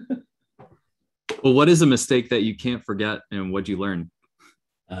 Well, what is a mistake that you can't forget, and what'd you learn?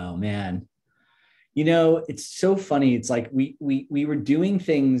 Oh man, it's so funny. It's like we were doing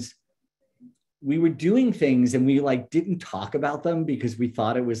things. We were doing things and we like didn't talk about them because we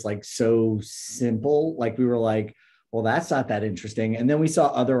thought it was like so simple. Like we were like, well, that's not that interesting. And then we saw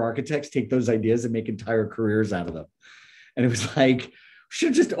other architects take those ideas and make entire careers out of them. And it was like, we should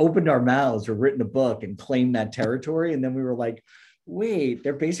have just opened our mouths or written a book and claimed that territory. And then we were like, wait,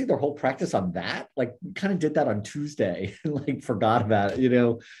 they're basing their whole practice on that? Like we kind of did that on Tuesday and like forgot about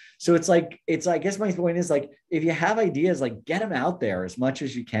it, So it's like, I guess my point is like, if you have ideas, like get them out there as much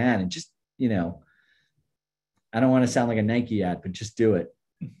as you can and just, I don't want to sound like a Nike ad, but just do it.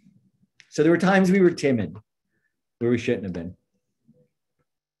 So there were times we were timid where we shouldn't have been.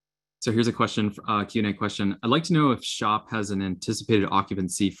 So here's a question, Q&A question. I'd like to know if SHoP has an anticipated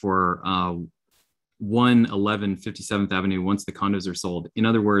occupancy for 111 57th Avenue once the condos are sold. In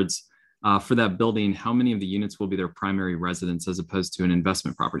other words, for that building, how many of the units will be their primary residence as opposed to an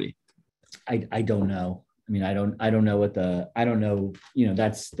investment property? I don't know. I mean, I don't know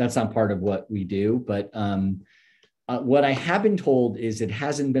that's not part of what we do, but what I have been told is it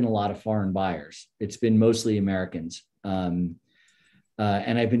hasn't been a lot of foreign buyers. It's been mostly Americans. And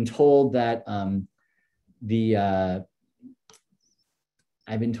I've been told that the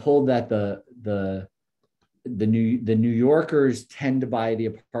New Yorkers tend to buy the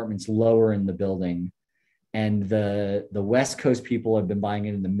apartments lower in the building, and the West Coast people have been buying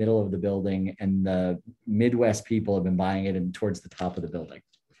it in the middle of the building, and the Midwest people have been buying it towards the top of the building.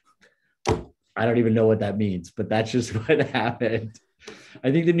 I don't even know what that means, but that's just what happened.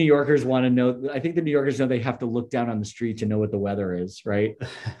 I think the New Yorkers want to know. I think the New Yorkers know they have to look down on the street to know what the weather is, right?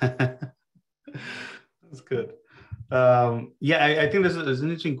 That's good. I think there's an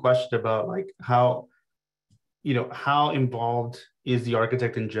interesting question about like how involved is the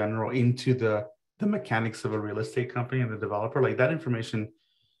architect in general into the mechanics of a real estate company and the developer. Like that information,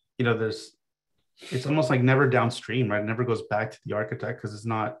 it's almost like never downstream, right? It never goes back to the architect because it's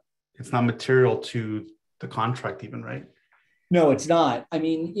not material to the contract even, right? No, it's not. I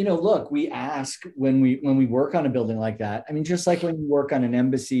mean, look, we ask when we work on a building like that. I mean, just like when you work on an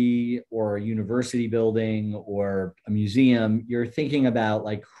embassy or a university building or a museum, you're thinking about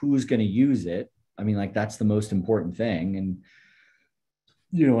like who's going to use it. I mean, like that's the most important thing. And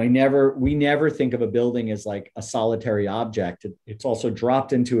we never think of a building as like a solitary object. It's also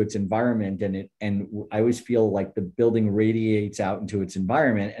dropped into its environment, and I always feel like the building radiates out into its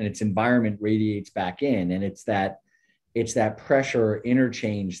environment, and its environment radiates back in, and it's that pressure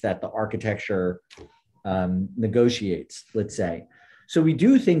interchange that the architecture negotiates, let's say. So we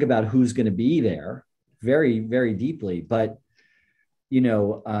do think about who's going to be there very, very deeply, but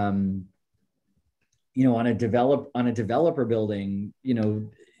on a developer building,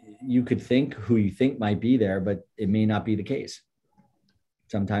 you could think who you think might be there, but it may not be the case.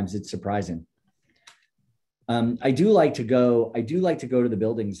 Sometimes it's surprising. I do like to go to the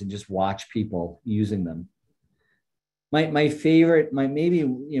buildings and just watch people using them. My favorite moment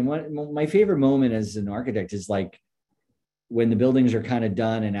as an architect is like when the buildings are kind of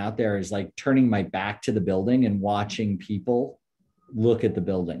done and out there, is like turning my back to the building and watching people look at the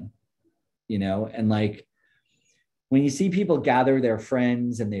building. And like when you see people gather their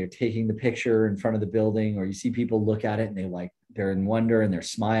friends and they're taking the picture in front of the building, or you see people look at it and they're in wonder and they're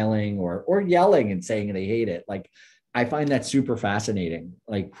smiling or yelling and saying they hate it. Like, I find that super fascinating,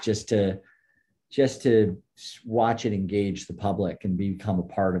 like just to watch it engage the public and become a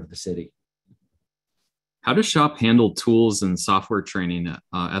part of the city. How does SHoP handle tools and software training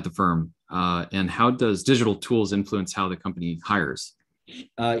at the firm? And how does digital tools influence how the company hires?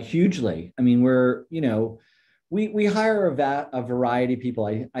 Hugely. I mean, we hire a variety of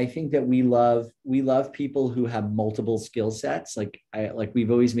people. I think that we love people who have multiple skill sets. Like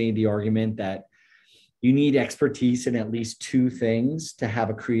we've always made the argument that you need expertise in at least two things to have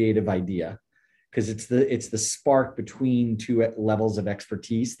a creative idea, because it's the spark between two levels of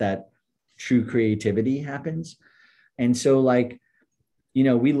expertise that true creativity happens. And so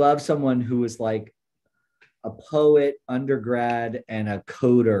we love someone who is like a poet undergrad and a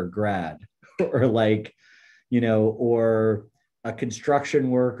coder grad, or or a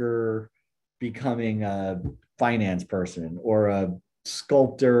construction worker becoming a finance person, or a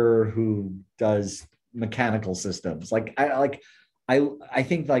sculptor who does mechanical systems. I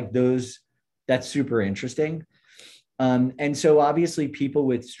think like those, that's super interesting. And so obviously people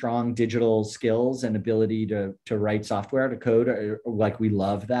with strong digital skills and ability to write software, to code, like we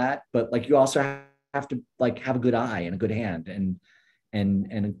love that. But like you also have to like have a good eye and a good hand and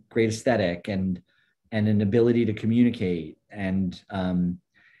a great aesthetic and an ability to communicate and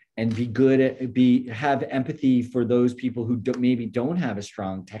be good at have empathy for those people who maybe don't have as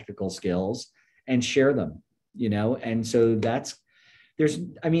strong technical skills and share them, And so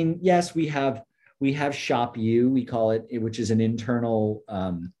I mean, yes, we have SHoP U, we call it, which is an internal,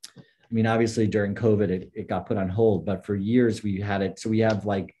 I mean, obviously during COVID, it got put on hold, but for years we had it. So we have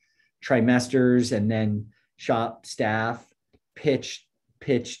like trimesters and then SHoP staff pitch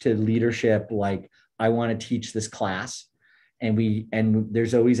to leadership, like, I want to teach this class. And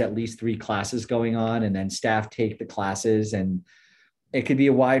there's always at least 3 classes going on, and then staff take the classes, and it could be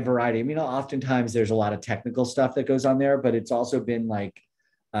a wide variety. I mean, oftentimes there's a lot of technical stuff that goes on there, but it's also been like,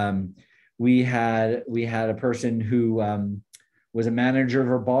 we had a person who was a manager of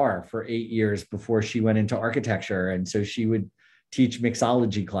a bar for 8 years before she went into architecture. And so she would teach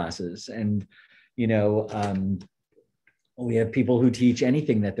mixology classes. And, we have people who teach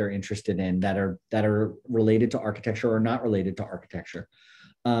anything that they're interested in that are related to architecture or not related to architecture.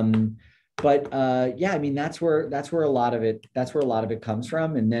 But yeah, I mean, that's where a lot of it comes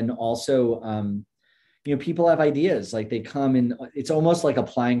from. And then also, people have ideas, like they come in, it's almost like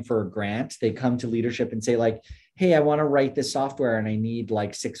applying for a grant. They come to leadership and say like, hey, I want to write this software and I need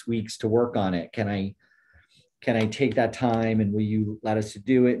like 6 weeks to work on it. Can I take that time and will you let us to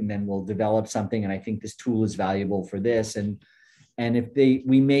do it? And then we'll develop something. And I think this tool is valuable for this. And if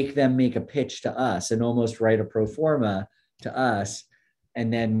we make them make a pitch to us and almost write a pro forma to us,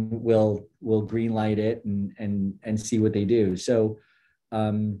 and then we'll green light it and see what they do. So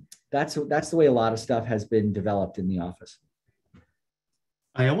that's the way a lot of stuff has been developed in the office.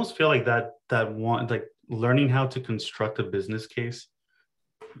 I almost feel like that one, like learning how to construct a business case,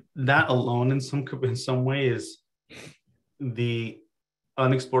 that alone in some way is the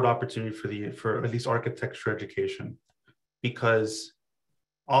unexplored opportunity for at least architecture education. Because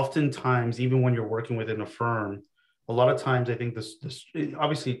oftentimes, even when you're working within a firm, a lot of times I think this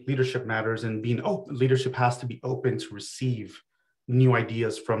obviously leadership matters, and leadership has to be open to receive new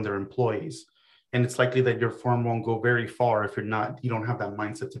ideas from their employees. And it's likely that your firm won't go very far if you don't have that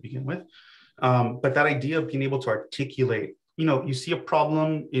mindset to begin with. But that idea of being able to articulate, you see a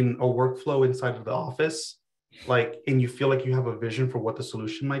problem in a workflow inside of the office, and you feel like you have a vision for what the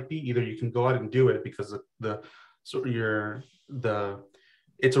solution might be. Either you can go out and do it because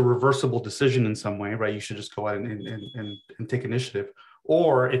it's a reversible decision in some way, right? You should just go out and take initiative.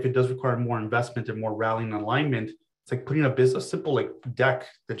 Or if it does require more investment and more rallying alignment, it's like putting a simple like deck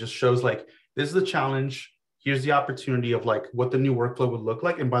that just shows like, this is the challenge. Here's the opportunity of like what the new workflow would look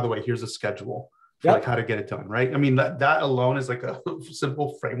like. And by the way, here's a schedule for like how to get it done, right? I mean, that alone is like a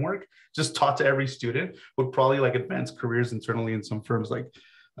simple framework just taught to every student would probably like advance careers internally in some firms like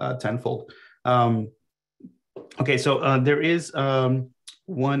tenfold. Okay, so there is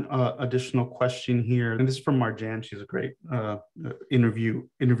one additional question here, and this is from Marjan. She's a great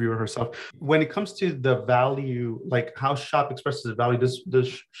interviewer herself. When it comes to the value, like how SHoP expresses its value,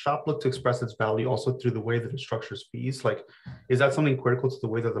 does SHoP look to express its value also through the way that it structures fees? Like, is that something critical to the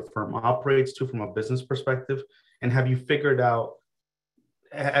way that the firm operates too from a business perspective? And have you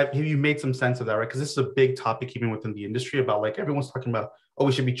made some sense of that, right? Because this is a big topic even within the industry about like everyone's talking about, oh,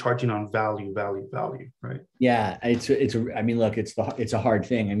 we should be charging on value, right? Yeah, I mean, look, it's a hard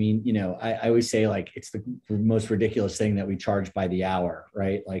thing. I mean, I always say like it's the most ridiculous thing that we charge by the hour,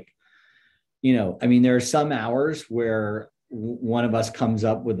 right? Like, I mean, there are some hours where one of us comes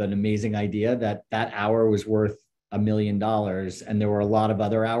up with an amazing idea that hour was worth $1 million, and there were a lot of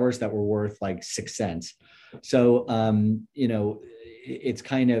other hours that were worth like 6 cents. So, it's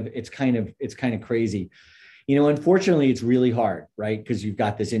kind of crazy. Unfortunately, it's really hard, right? Because you've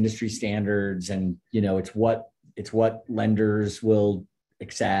got this industry standards, and it's what lenders will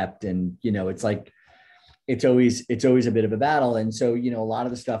accept, and it's like it's always a bit of a battle. And so a lot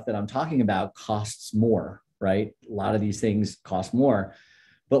of the stuff that I'm talking about costs more, right? A lot of these things cost more,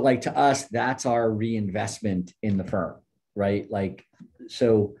 but like to us, that's our reinvestment in the firm, right? Like,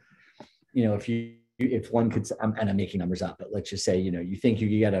 so if one could, and I'm making numbers up, but let's just say, you think you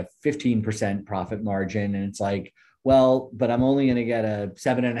could get a 15% profit margin, and it's like, well, but I'm only going to get a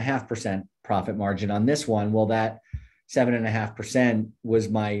 7.5% profit margin on this one. Well, that 7.5% was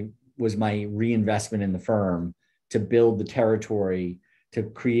my reinvestment in the firm to build the territory, to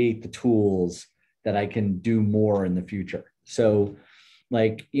create the tools that I can do more in the future. So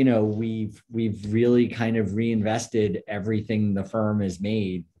like, we've really kind of reinvested everything the firm has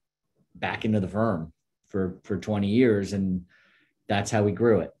made back into the firm for 20 years. And that's how we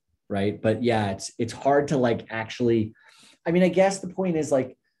grew it. Right. But yeah, it's hard to like, actually, I mean, I guess the point is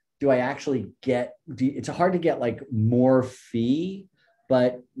like, I actually get, it's hard to get like more fee,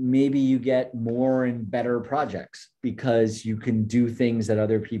 but maybe you get more and better projects because you can do things that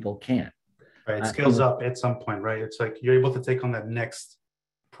other people can't. Right. It scales up at some point, right? It's like you're able to take on that next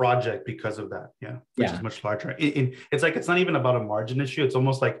project because of that. Yeah. Which is much larger. It's like, it's not even about a margin issue. It's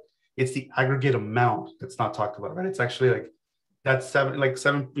almost like it's the aggregate amount that's not talked about, right? It's actually like that's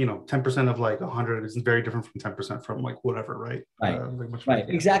 10% of like 100 is very different from 10% from like whatever, right? Right. Right.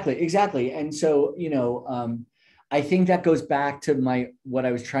 Exactly. And so, I think that goes back to what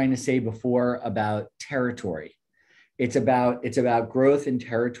I was trying to say before about territory. It's about growth in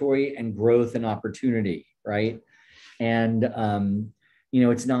territory and growth and opportunity, right? And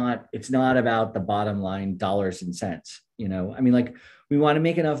it's not about the bottom line dollars and cents. Like we want to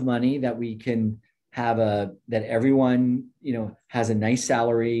make enough money that we can have that everyone has a nice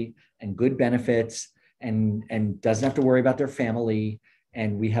salary and good benefits and doesn't have to worry about their family,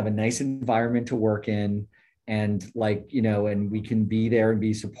 and we have a nice environment to work in, and and we can be there and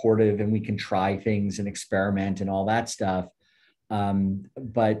be supportive, and we can try things and experiment and all that stuff.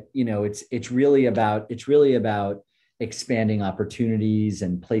 But it's really about expanding opportunities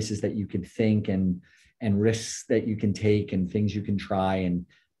and places that you can think and risks that you can take and things you can try, and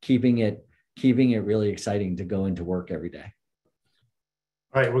keeping it really exciting to go into work every day.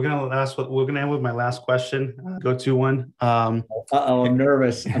 All right, we're gonna end with my last question. Go to one. I'm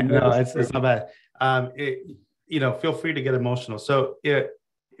nervous. No, it's not bad. Feel free to get emotional. So,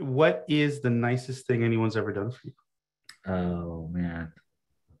 what is the nicest thing anyone's ever done for you? Oh man,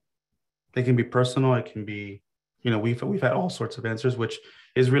 it can be personal. It can be, we've had all sorts of answers, which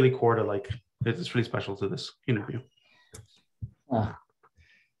is really core to it's really special to this interview. I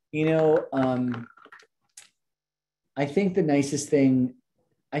think the nicest thing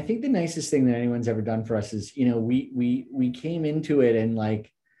that anyone's ever done for us is, we came into it and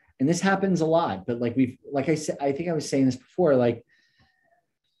this happens a lot, but I said, I think I was saying this before,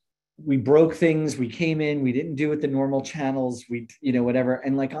 we broke things, we came in, we didn't do it the normal channels, whatever.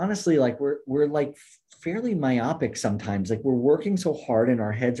 And honestly, we're fairly myopic sometimes. We're working so hard and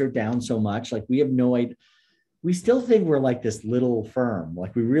our heads are down so much. We have no idea. We still think we're this little firm,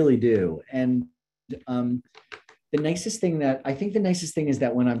 we really do. And the nicest thing is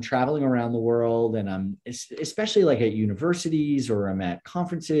that when I'm traveling around the world and I'm especially at universities or I'm at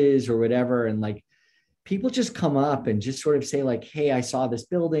conferences or whatever, and people just come up and just sort of say hey, I saw this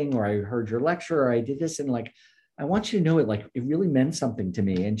building, or I heard your lecture, or I did this. And I want you to know it really meant something to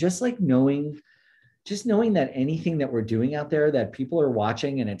me. And just knowing that anything that we're doing out there, that people are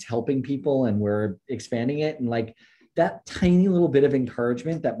watching and it's helping people and we're expanding it. And that tiny little bit of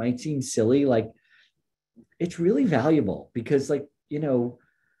encouragement that might seem silly, it's really valuable, because this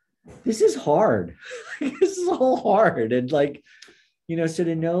is hard. This is all hard. And so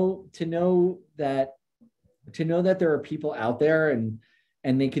to know that there are people out there and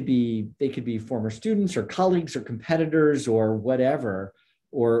they could be former students or colleagues or competitors or whatever,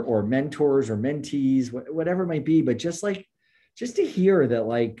 or mentors or mentees, whatever it might be. But just to hear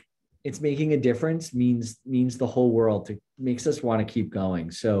that it's making a difference means the whole world. Makes us want to keep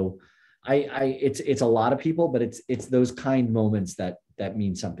going. So it's a lot of people, but it's those kind moments that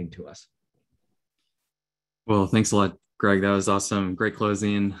mean something to us. Well, thanks a lot, Gregg. That was awesome. Great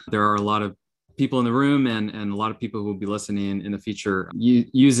closing. There are a lot of people in the room and a lot of people who will be listening in the future,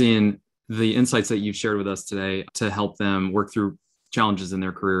 using the insights that you've shared with us today to help them work through challenges in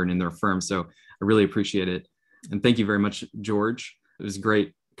their career and in their firm. So I really appreciate it. And thank you very much, George. It was a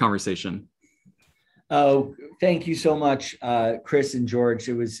great conversation. Oh, thank you so much, Chris and George.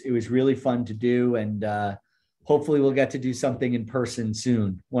 It was really fun to do, and hopefully we'll get to do something in person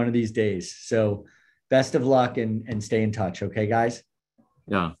soon, one of these days. So best of luck and stay in touch. Okay, guys?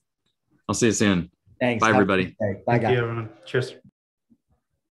 Yeah. I'll see you soon. Thanks. Bye, everybody. Bye, guys. Thank you, everyone. Cheers.